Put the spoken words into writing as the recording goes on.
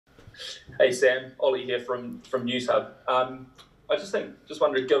Hey Sam, Ollie here from News Hub. I just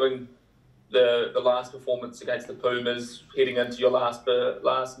wondered, given the last performance against the Pumas, heading into your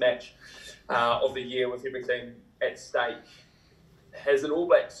last match of the year with everything at stake, has an All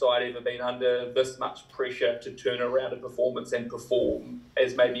Black side ever been under this much pressure to turn around a performance and perform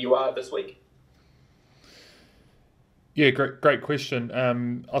as maybe you are this week? Yeah, great question.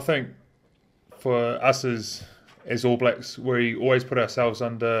 I think for us as All Blacks, we always put ourselves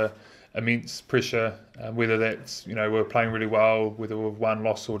under immense pressure, whether that's we're playing really well, whether we've won,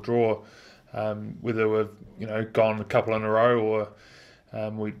 lost or draw, whether we've gone a couple in a row or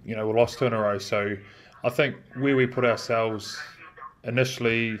we lost two in a row. So I think where we put ourselves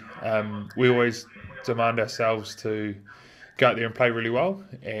initially, we always demand ourselves to go out there and play really well,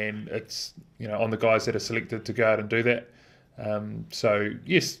 and it's on the guys that are selected to go out and do that. So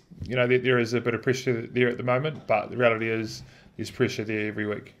yes, there is a bit of pressure there at the moment, but the reality is there's pressure there every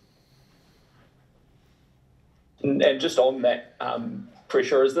week. And just on that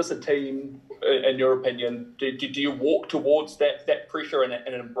pressure, is this a team, in your opinion, do you walk towards that pressure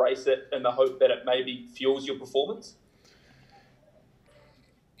and embrace it in the hope that it maybe fuels your performance?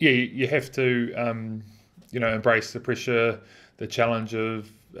 Yeah, you have to embrace the pressure, the challenge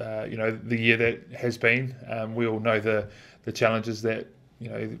of the year that has been. We all know the challenges that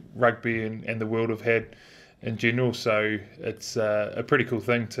rugby and the world have had in general. So it's a pretty cool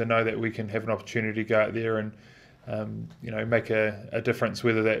thing to know that we can have an opportunity to go out there and make a difference,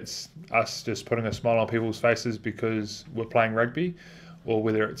 whether that's us just putting a smile on people's faces because we're playing rugby, or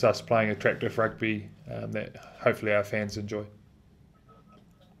whether it's us playing attractive rugby that hopefully our fans enjoy.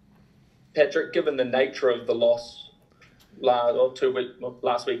 Patrick, given the nature of the loss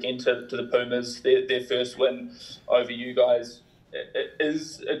last weekend to the Pumas, their first win over you guys,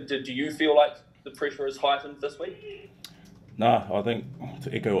 do you feel like the pressure is heightened this week? No, I think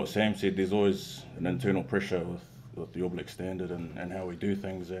to echo what Sam said, there's always an internal pressure with the All Black standard and how we do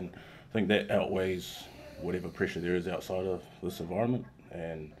things, and I think that outweighs whatever pressure there is outside of this environment.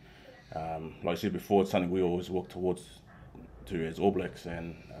 And like I said before, it's something we always work towards as All Blacks,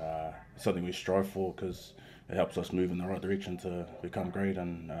 and something we strive for because it helps us move in the right direction to become great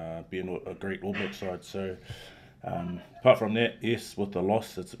and be a great All Black side. So apart from that, yes, with the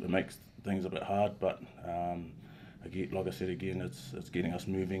loss, it makes things a bit hard, but again, like I said again, it's getting us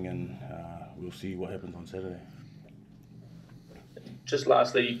moving, and we'll see what happens on Saturday. Just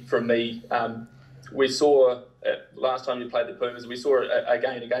lastly from me, we saw last time you played the Pumas, we saw a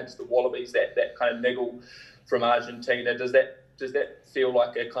game against the Wallabies, that kind of niggle from Argentina. Does that feel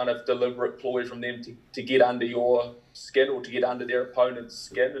like a kind of deliberate ploy from them to get under your skin or to get under their opponent's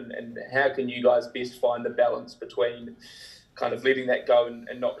skin? And how can you guys best find the balance between kind of letting that go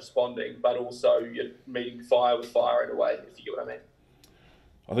and not responding, but also meeting fire with fire in a way, if you get what I mean?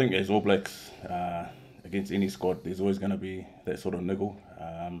 I think as All Blacks, against any squad, there's always going to be that sort of niggle.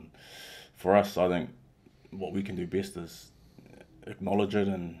 For us, I think what we can do best is acknowledge it,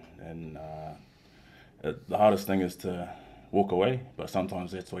 and the hardest thing is to walk away, but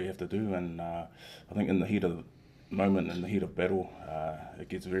sometimes that's what you have to do. And I think in the heat of the moment, in the heat of battle, it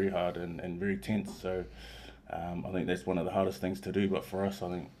gets very hard and very tense. So I think that's one of the hardest things to do. But for us, I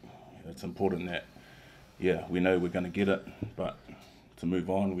think it's important that, we know we're going to get it, but to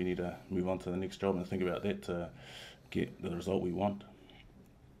move on, we need to move on to the next job and think about that to get the result we want.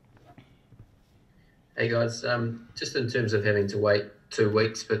 Hey guys, just in terms of having to wait 2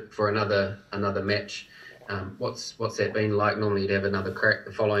 weeks for another match, what's that been like? Normally you'd have another crack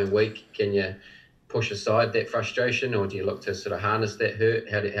the following week. Can you push aside that frustration, or do you look to sort of harness that hurt?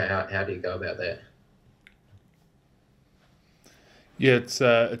 How do you go about that? Yeah,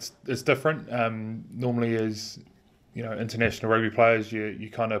 it's different. Normally, as international rugby players, you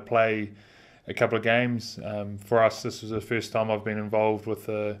kind of play a couple of games. For us, this was the first time I've been involved with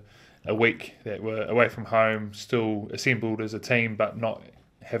a week that we're away from home, still assembled as a team, but not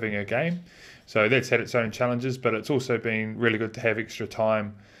having a game. So that's had its own challenges, but it's also been really good to have extra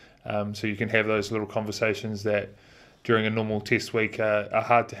time, so you can have those little conversations that during a normal test week are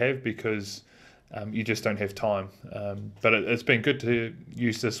hard to have because you just don't have time. But it's been good to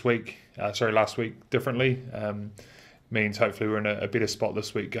use last week differently. Means hopefully we're in a better spot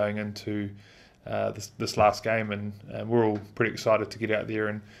this week going into this last game, and we're all pretty excited to get out there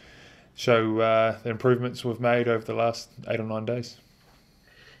and show the improvements we've made over the last 8 or 9 days.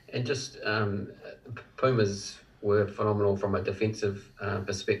 And just Pumas were phenomenal from a defensive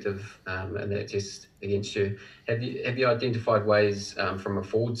perspective in that test against you. Have you identified ways from a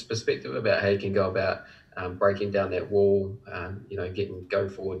forwards perspective about how you can go about breaking down that wall, going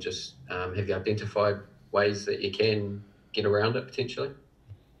forward? Just have you identified ways that you can get around it potentially?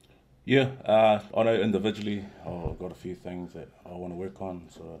 Yeah, I know individually I've got a few things that I want to work on.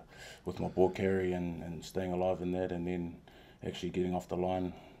 So with my ball carry and staying alive in that, and then actually getting off the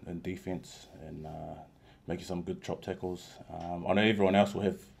line in defence and making some good chop tackles. I know everyone else will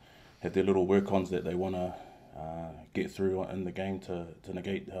have their little work-ons that they want to get through in the game to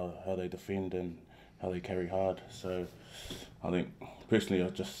negate how they defend and how they carry hard. So I think personally,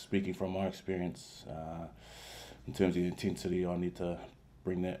 just speaking from my experience, in terms of the intensity, I need to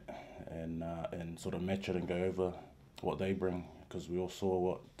bring that and sort of match it and go over what they bring, because we all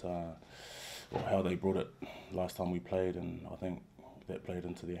saw how they brought it last time we played, and I think that played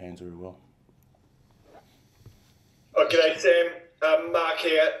into their hands very well. Oh, g'day Sam, Mark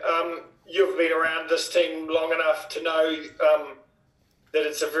here. You've been around this team long enough to know that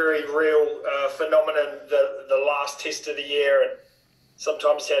it's a very real phenomenon, the last test of the year, and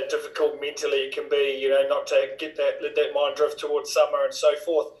sometimes how difficult mentally it can be, not to let that mind drift towards summer and so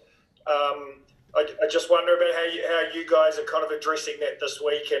forth. I just wonder about how you guys are kind of addressing that this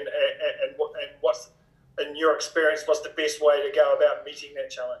week, and what's, in your experience, what's the best way to go about meeting that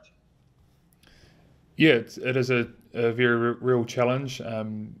challenge? Yeah, it is a very real challenge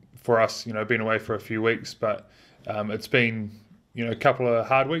for us, being away for a few weeks, but it's been, a couple of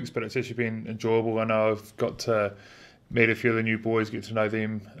hard weeks, but it's actually been enjoyable. I know I've got to meet a few of the new boys, get to know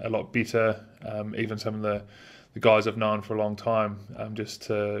them a lot better, even some of the guys I've known for a long time, just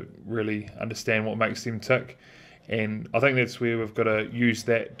to really understand what makes them tick. And I think that's where we've got to use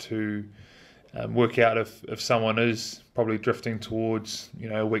that to work out if someone is probably drifting towards,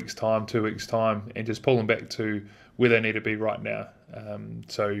 a week's time, 2 weeks' time, and just pull them back to where they need to be right now.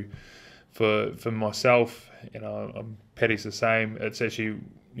 So for myself, Paddy's the same. It's actually,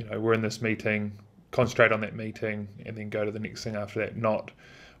 we're in this meeting, concentrate on that meeting, and then go to the next thing after that, not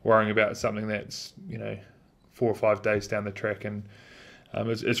worrying about something that's, 4 or 5 days down the track. And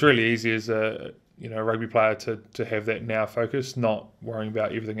it's really easy as a rugby player to have that now focus, not worrying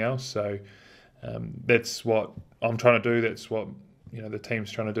about everything else. So that's what I'm trying to do. That's what the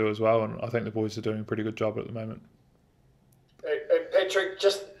team's trying to do as well, and I think the boys are doing a pretty good job at the moment. And Patrick,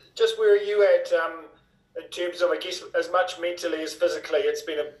 just where are you at in terms of, I guess, as much mentally as physically? It's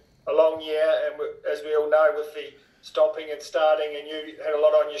been a long year, and as we all know, with the stopping and starting, and you had a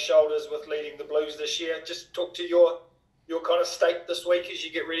lot on your shoulders with leading the Blues this year. Just talk to your kind of state this week as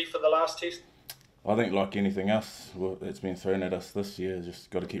you get ready for the last test. I think like anything else that's been thrown at us this year,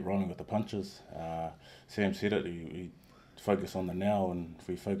 just got to keep rolling with the punches. Sam said it, we focus on the now, and if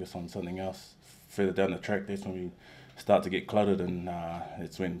we focus on something else further down the track, that's when we start to get cluttered, and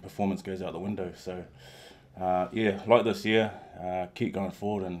it's when performance goes out the window. So like this year, keep going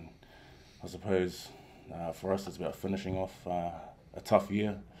forward, and I suppose for us it's about finishing off a tough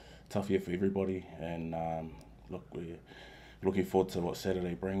year for everybody, and look, we're looking forward to what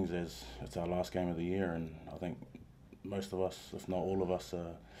Saturday brings, as it's our last game of the year, and I think most of us, if not all of us,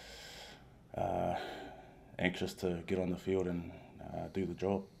 are anxious to get on the field and do the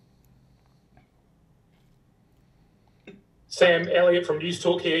job. Sam Elliott from News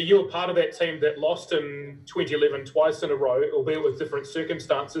Talk here. You were part of that team that lost in 2011 twice in a row, albeit with different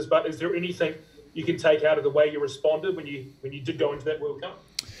circumstances. But is there anything you can take out of the way you responded when you did go into that World Cup?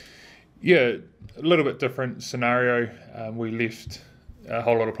 Yeah, a little bit different scenario. We left a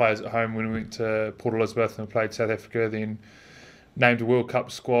whole lot of players at home when we went to Port Elizabeth and played South Africa, then named a World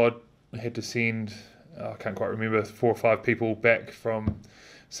Cup squad. I had to send, I can't quite remember, 4 or 5 people back from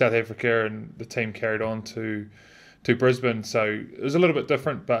South Africa, and the team carried on to Brisbane. So it was a little bit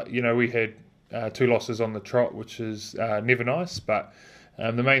different, but we had 2 losses on the trot, which is never nice. But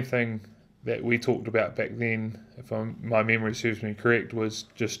the main thing that we talked about back then, if my memory serves me correct, was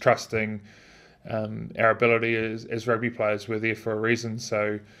just trusting our ability as rugby players. We're there for a reason,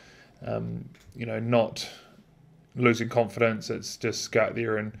 so not losing confidence. It's just go out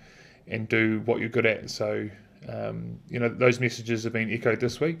there and do what you're good at. So those messages have been echoed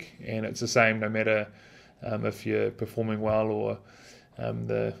this week, and it's the same no matter if you're performing well or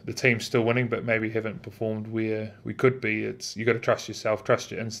the team's still winning but maybe haven't performed where we could be. You got to trust yourself, trust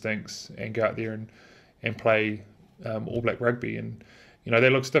your instincts, and go out there and play All Black rugby. And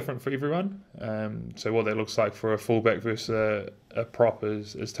that looks different for everyone. So what that looks like for a fullback versus a prop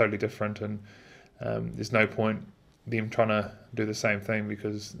is totally different, and there's no point them trying to do the same thing,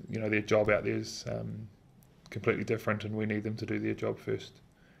 because their job out there is completely different, and we need them to do their job first.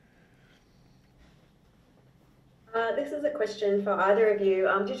 This is a question for either of you.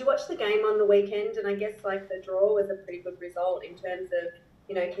 Did you watch the game on the weekend? And I guess the draw was a pretty good result in terms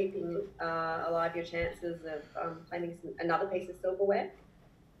of keeping alive your chances of claiming another piece of silverware.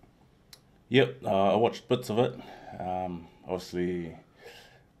 Yep, I watched bits of it. Obviously,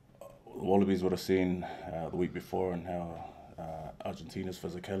 Wallabies would have seen the week before and how Argentina's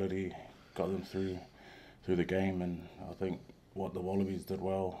physicality got them through the game, and I think what the Wallabies did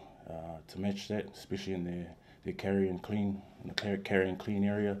well to match that, especially in their carry and clean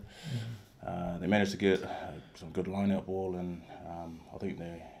area. They managed to get some good line-out ball, and I think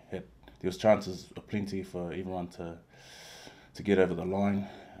there was chances aplenty for everyone to get over the line.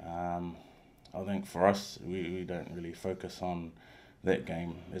 I think for us, we don't really focus on that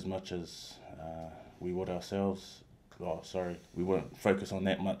game as much as we would ourselves. We won't focus on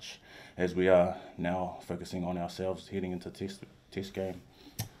that much as we are now focusing on ourselves heading into test game.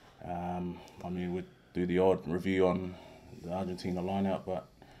 I mean, we'd do the odd review on the Argentina line-out, but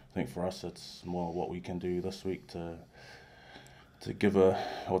I think for us it's more what we can do this week to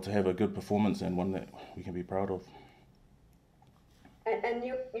have a good performance and one that we can be proud of. And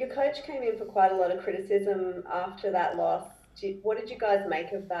your coach came in for quite a lot of criticism after that loss. What did you guys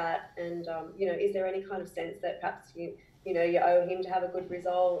make of that? And is there any kind of sense that perhaps you owe him to have a good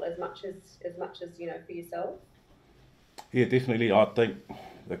result as much as for yourself? Yeah, definitely. I think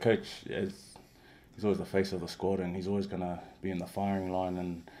the coach he's always the face of the squad, and he's always going to be in the firing line.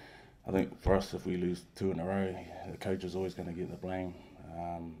 And I think for us, if we lose 2 in a row, the coach is always going to get the blame.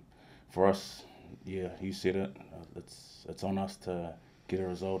 For us, yeah, you said it. It's on us to get a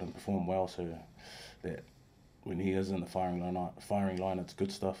result and perform well, so that when he is in the firing line, it's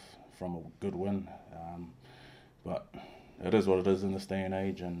good stuff from a good win. But it is what it is in this day and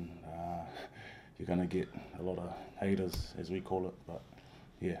age, and you're going to get a lot of haters, as we call it. But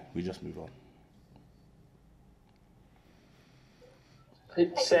yeah, we just move on.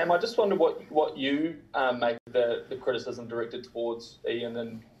 Hey, Sam, I just wonder what you make of the criticism directed towards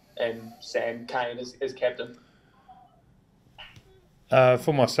Ian and Sam Cane as captain.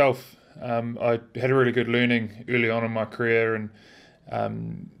 For myself, I had a really good learning early on in my career, and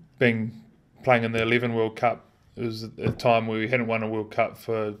playing in the 11 World Cup. It was a time where we hadn't won a World Cup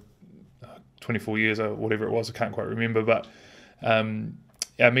for 24 years or whatever it was. I can't quite remember, but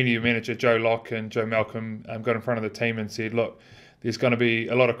our media manager Joe Locke and Joe Malcolm got in front of the team and said, look, there's going to be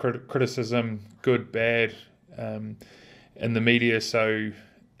a lot of criticism, good, bad, in the media, so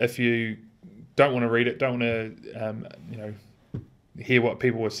if you don't want to read it, don't want to hear what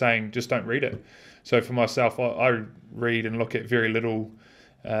people were saying, just don't read it. So for myself, I read and look at very little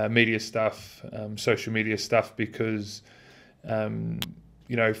media stuff, social media stuff, because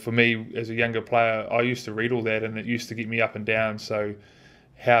for me as a younger player, I used to read all that and it used to get me up and down. So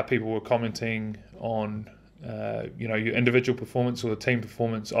how people were commenting on your individual performance or the team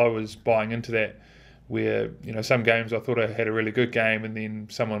performance, I was buying into that, where some games I thought I had a really good game and then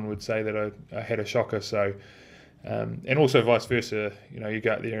someone would say that I had a shocker. So and also vice versa, you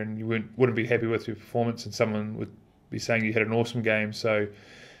go out there and you wouldn't be happy with your performance and someone would be saying you had an awesome game. So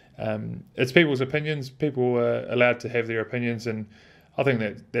it's people's opinions. People are allowed to have their opinions, and I think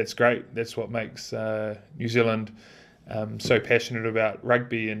that's great. That's what makes New Zealand so passionate about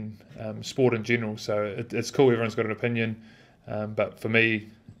rugby and sport in general. So it's cool, everyone's got an opinion, but for me,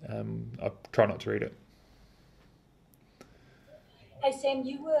 I try not to read it. Hey Sam,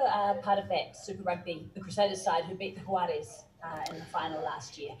 you were part of that Super Rugby, the Crusaders side who beat the Juarez in the final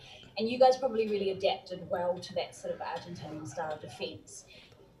last year, and you guys probably really adapted well to that sort of Argentinian style of defence.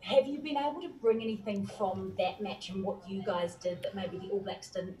 Have you been able to bring anything from that match and what you guys did that maybe the All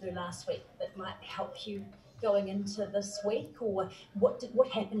Blacks didn't do last week that might help you going into this week, or what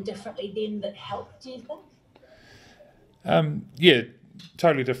happened differently then that helped, do you think? Yeah,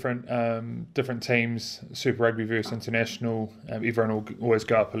 totally different teams. Super Rugby versus international. Everyone will always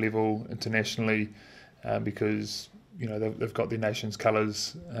go up a level internationally because they've got their nation's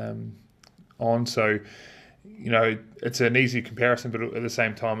colours on. So it's an easy comparison, but at the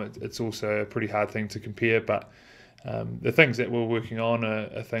same time, it's also a pretty hard thing to compare. But the things that we're working on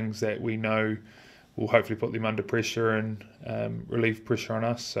are things that we know will hopefully put them under pressure and relieve pressure on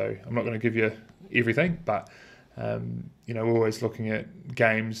us. So I'm not going to give you everything, but we're always looking at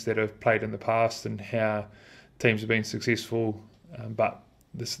games that have played in the past and how teams have been successful. But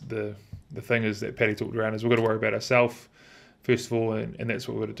the thing is that Paddy talked around is we've got to worry about ourselves first of all, and that's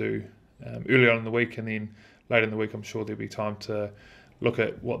what we're going to do early on in the week, and then later in the week I'm sure there'll be time to look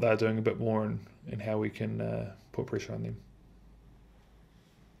at what they're doing a bit more and how we can put pressure on them.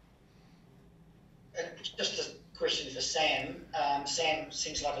 Just a question for Sam. Sam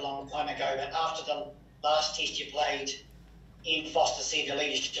seems like a long time ago, but after the last test you played, Ian Foster said the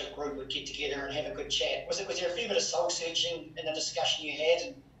leadership group would get together and have a good chat. Was there a fair bit of soul searching in the discussion you had,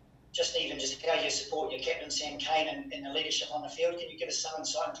 and just how you support your captain Sam Cane and the leadership on the field? Can you give us some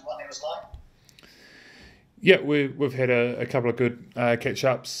insight into what that was like? Yeah, we've had a couple of good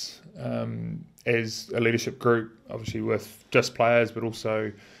catch-ups as a leadership group, obviously with just players, but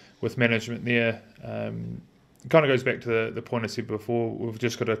also with management there. It kind of goes back to the point I said before. We've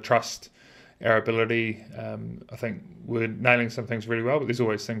just got to trust our ability. I think we're nailing some things really well, but there's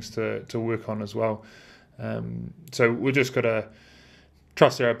always things to work on as well. So we've just got to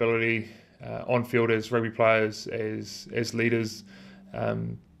trust our ability on field as rugby players, as leaders.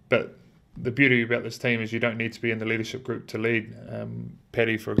 But the beauty about this team is you don't need to be in the leadership group to lead.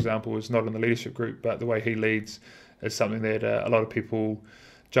 Paddy, for example, is not in the leadership group, but the way he leads is something that a lot of people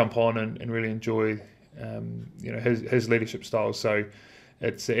jump on and really enjoy. His leadership style. So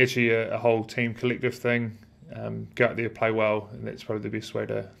it's actually a whole team collective thing. Go out there, play well, and that's probably the best way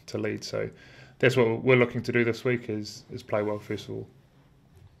to lead. So that's what we're looking to do this week is play well first of all.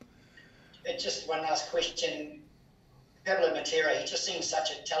 Just one last question. Pablo Matera, he just seems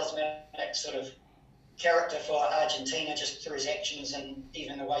such a talismanic sort of character for Argentina, just through his actions and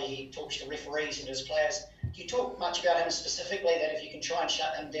even the way he talks to referees and his players. Do you talk much about him specifically, that if you can try and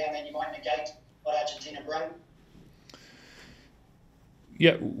shut him down, then you might negate what Argentina bring?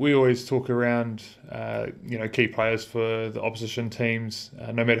 Yeah, we always talk around, key players for the opposition teams,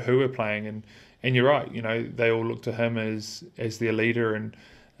 no matter who we're playing, and you're right. They all look to him as their leader, and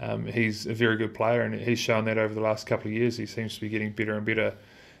he's a very good player, and he's shown that over the last couple of years. He seems to be getting better and better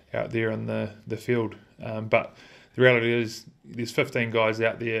out there on the field. But the reality is, there's 15 guys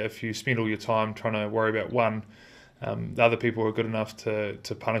out there. If you spend all your time trying to worry about one, the other people are good enough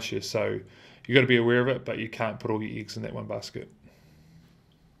to punish you. So you've got to be aware of it, but you can't put all your eggs in that one basket.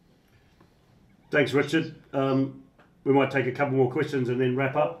 Thanks, Richard. We might take a couple more questions and then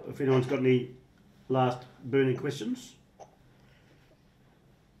wrap up. If anyone's got any last burning questions.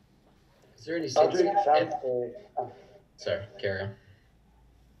 Is there any sense? Sorry, carry on.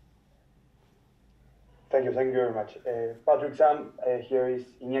 Thank you very much. Patrick, Sam, here is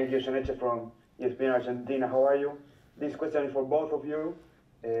Iñaki Oseneche from ESPN Argentina. How are you? This question is for both of you.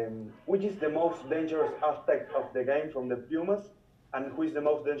 Which is the most dangerous aspect of the game from the Pumas, and who is the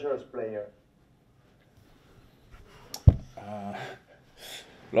most dangerous player?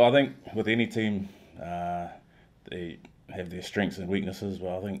 Well, I think with any team, they have their strengths and weaknesses.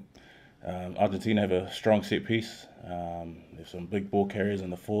 But I think Argentina have a strong set piece. There's some big ball carriers in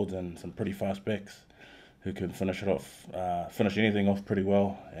the forwards and some pretty fast backs who can finish anything off pretty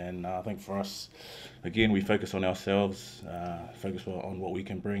well. And I think for us, again, we focus on ourselves, focus on what we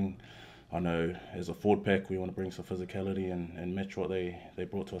can bring. I know as a forward pack, we want to bring some physicality and match what they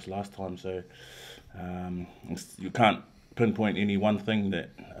brought to us last time. So you can't pinpoint any one thing that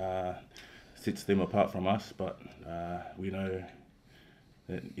sets them apart from us, but we know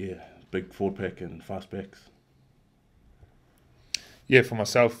that, big forward pack and fast backs. Yeah, for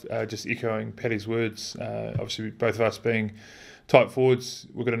myself, just echoing Paddy's words, obviously both of us being tight forwards,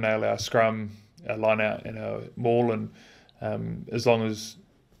 we're going to nail our scrum, our line out and our maul, and as long as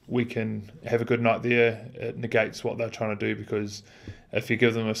we can have a good night there, it negates what they're trying to do, because if you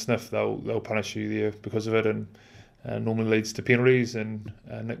give them a sniff, they'll punish you there because of it, and normally leads to penalties. And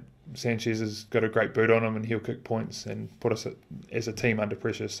Nick Sanchez has got a great boot on him, and he'll kick points and put us as a team under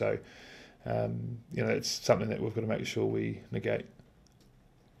pressure. So it's something that we've got to make sure we negate.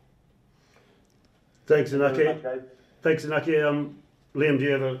 Thanks, Inaki. Liam, do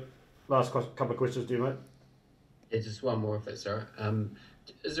you have a last couple of questions, do you, mate? Yeah, just one more if it's all right.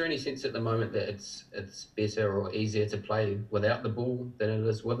 Is there any sense at the moment that it's better or easier to play without the ball than it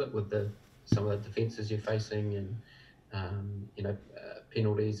is with it, with some of the defences you're facing and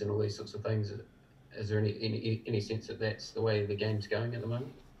penalties and all these sorts of things? Is there any sense that that's the way the game's going at the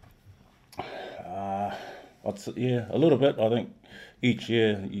moment? A little bit. I think each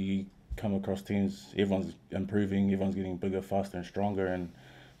year you come across teams, everyone's improving, everyone's getting bigger, faster and stronger, and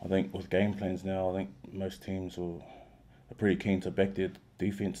I think with game plans now, I think most teams are pretty keen to back their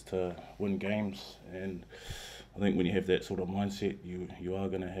defence to win games, and I think when you have that sort of mindset, you are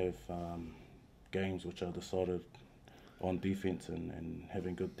going to have games which are decided on defence and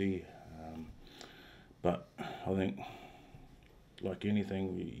having good D. But I think, like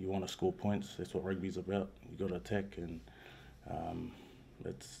anything, you want to score points. That's what rugby's about. You got to attack, and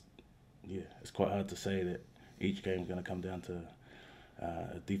it's quite hard to say that each game's going to come down to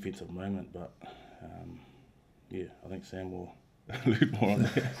a defensive moment. But I think Sam will allude more on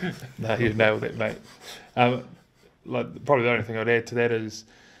that. No, you nailed it, mate. Probably the only thing I'd add to that is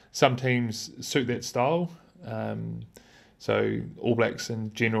some teams suit that style. So All Blacks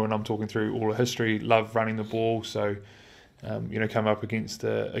in general, and I'm talking through all the history, love running the ball. So come up against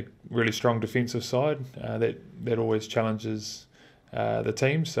a really strong defensive side that always challenges the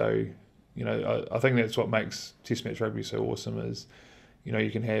team. So I think that's what makes Test match rugby so awesome. Is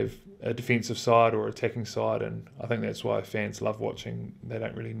you can have a defensive side or attacking side, and I think that's why fans love watching. They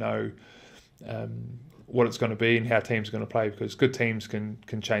don't really know what it's going to be and how teams are going to play, because good teams can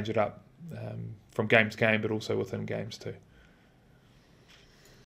change it up from game to game, but also within games too.